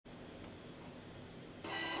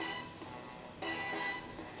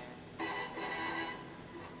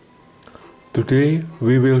Today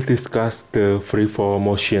we will discuss the freefall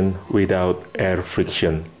motion without air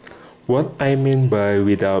friction. What I mean by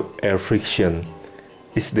without air friction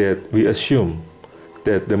is that we assume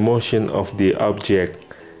that the motion of the object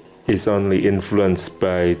is only influenced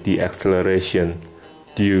by the acceleration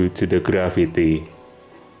due to the gravity.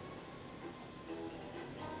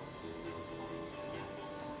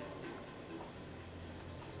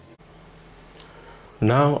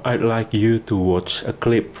 Now I'd like you to watch a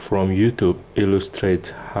clip from YouTube illustrate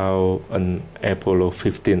how an Apollo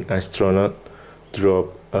 15 astronaut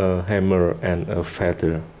dropped a hammer and a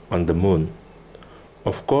feather on the moon.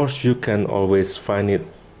 Of course, you can always find it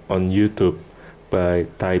on YouTube by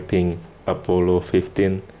typing Apollo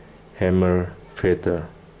 15 hammer feather.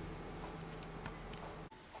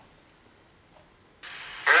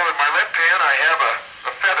 Well, in my left hand I have a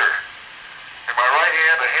feather. In my right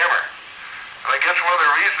hand a hammer. And I guess one of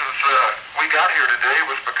the reasons we got here today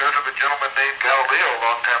was because of a gentleman named Galileo a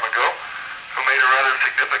long time ago who made a rather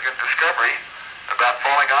significant discovery about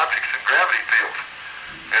falling objects in gravity fields.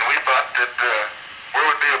 And we thought that where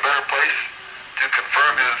would be a better place to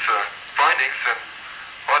confirm his findings than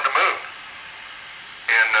on the moon.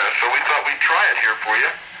 And so we thought we'd try it here for you.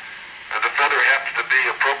 The feather happens to be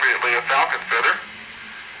appropriately a falcon feather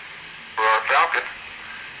for our falcon.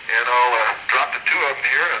 And I'll drop the two of them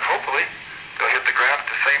here and hopefully they'll hit the ground at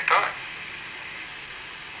the same time.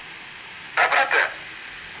 How about that?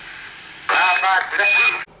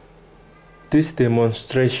 This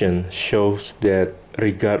demonstration shows that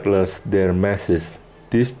regardless their masses,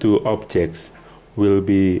 these two objects will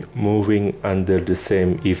be moving under the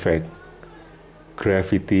same effect,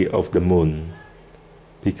 gravity of the moon,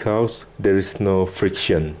 because there is no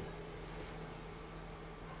friction.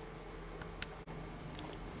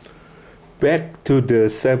 Back to the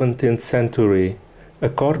 17th century,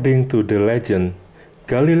 according to the legend,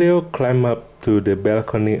 Galileo climbed up to the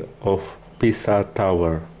balcony of Pisa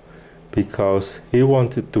Tower because he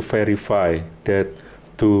wanted to verify that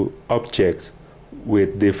two objects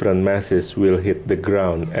with different masses will hit the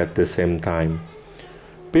ground at the same time.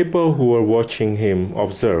 People who were watching him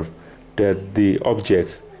observed that the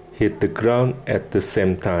objects hit the ground at the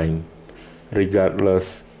same time,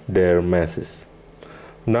 regardless their masses.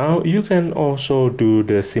 Now you can also do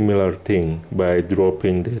the similar thing by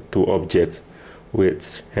dropping the two objects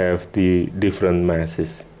which have the different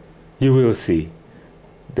masses. You will see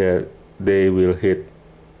that they will hit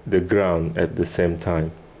the ground at the same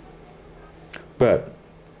time. But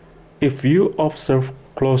if you observe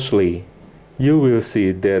closely, you will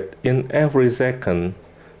see that in every second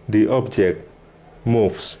the object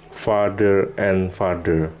moves farther and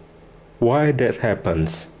farther. Why that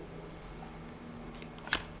happens?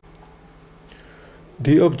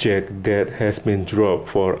 The object that has been dropped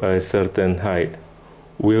for a certain height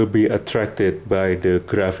will be attracted by the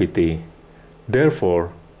gravity.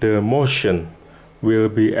 Therefore, the motion will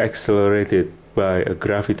be accelerated by a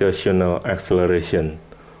gravitational acceleration,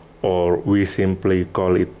 or we simply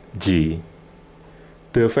call it g.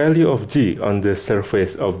 The value of g on the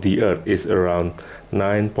surface of the Earth is around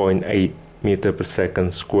 9.8 meter per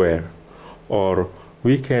second square, or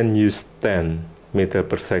we can use 10 meter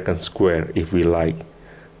per second square if we like,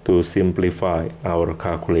 to simplify our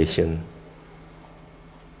calculation.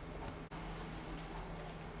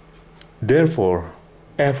 Therefore,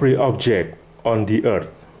 every object on the Earth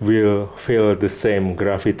will feel the same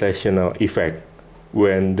gravitational effect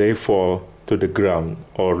when they fall to the ground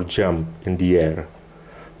or jump in the air.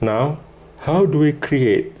 Now, how do we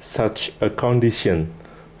create such a condition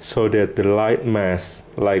so that the light mass,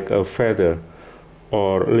 like a feather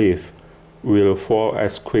or leaf, will fall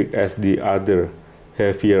as quick as the other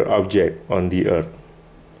heavier object on the Earth?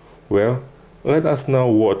 Well, let us now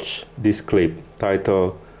watch this clip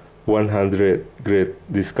titled 100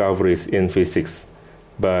 Great Discoveries in Physics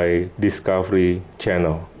by Discovery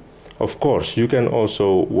Channel. Of course, you can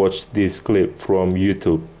also watch this clip from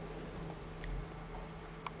YouTube.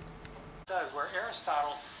 Where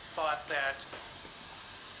Aristotle thought that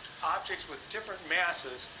objects with different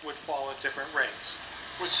masses would fall at different rates.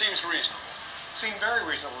 Which seems reasonable. Seemed very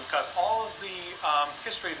reasonable because all of the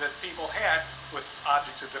history that people had with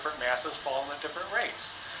objects of different masses falling at different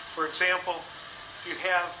rates. For example, if you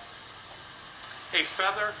have a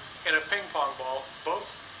feather and a ping pong ball,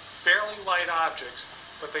 both fairly light objects,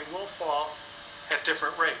 but they will fall at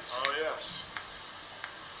different rates. Oh, yes.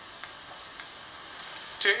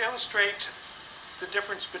 To illustrate the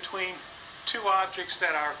difference between two objects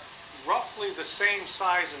that are roughly the same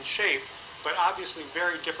size and shape, but obviously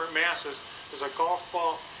very different masses, is a golf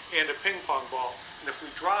ball and a ping pong ball. And if we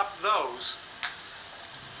drop those,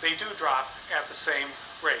 they do drop at the same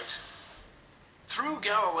rate. Through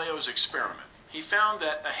Galileo's experiment, he found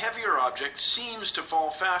that a heavier object seems to fall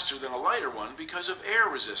faster than a lighter one because of air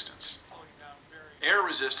resistance. Air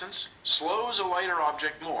resistance slows a lighter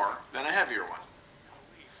object more than a heavier one.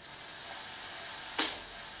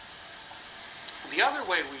 The other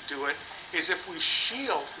way we do it is if we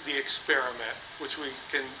shield the experiment, which we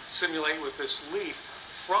can simulate with this leaf,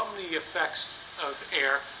 from the effects of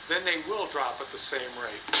air, then they will drop at the same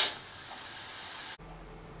rate.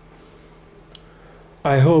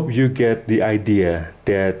 I hope you get the idea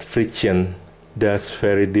that friction does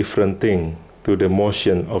very different thing to the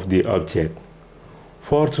motion of the object.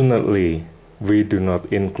 Fortunately, we do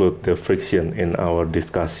not include the friction in our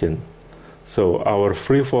discussion, so our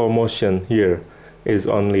free fall motion here is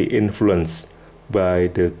only influenced by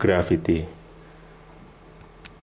the gravity.